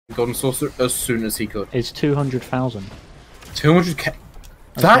Golden Sorcerer as soon as he could. It's 200,000. 200k?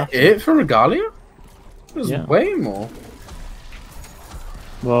 That it for Regalia? There's Yeah. way more.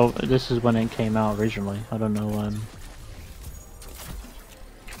 Well, this is when it came out originally. I don't know,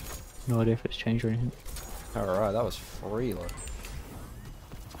 no idea if it's changed or anything. Alright, that was free, look.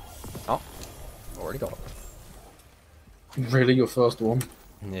 Oh, already got it. Really, your first one?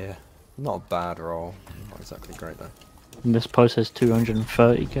 Yeah, not a bad roll. Not exactly great though. And this post says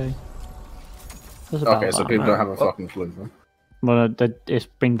 230k. That's about Okay, so that people don't amount. have a fucking clue then. Well, it's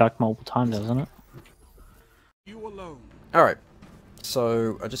been back multiple times, hasn't it? Alright,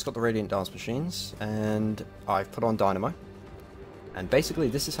 so I just got the Radiant Dance Machines, and I've put on Dynamo. And basically,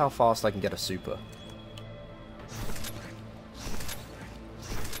 this is how fast I can get a super.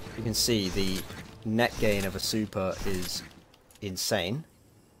 You can see the net gain of a super is insane.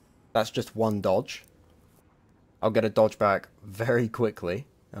 That's just one dodge. I'll get a dodge back very quickly,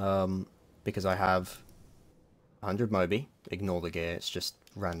 because I have 100 Moby. Ignore the gear, it's just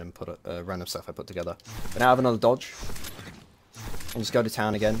random random stuff I put together. But now I have another dodge, and just go to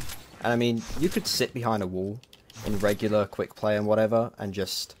town again. And I mean, you could sit behind a wall in regular quick play and whatever, and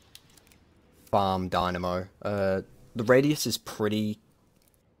just farm Dynamo. The radius is pretty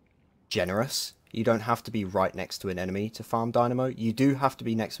generous. You don't have to be right next to an enemy to farm Dynamo. You do have to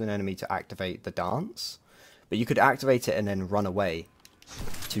be next to an enemy to activate the dance, but you could activate it and then run away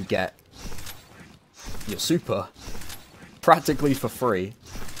to get your super practically for free.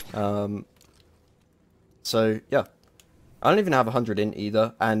 So yeah, I don't even have 100 int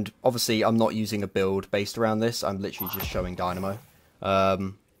either, and obviously I'm not using a build based around this. I'm literally just showing Dynamo.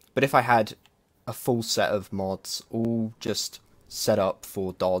 But if I had a full set of mods all just set up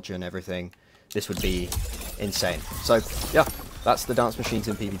for dodge and everything, this would be insane. So yeah, that's the dance machines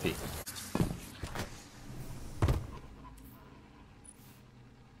in PvP.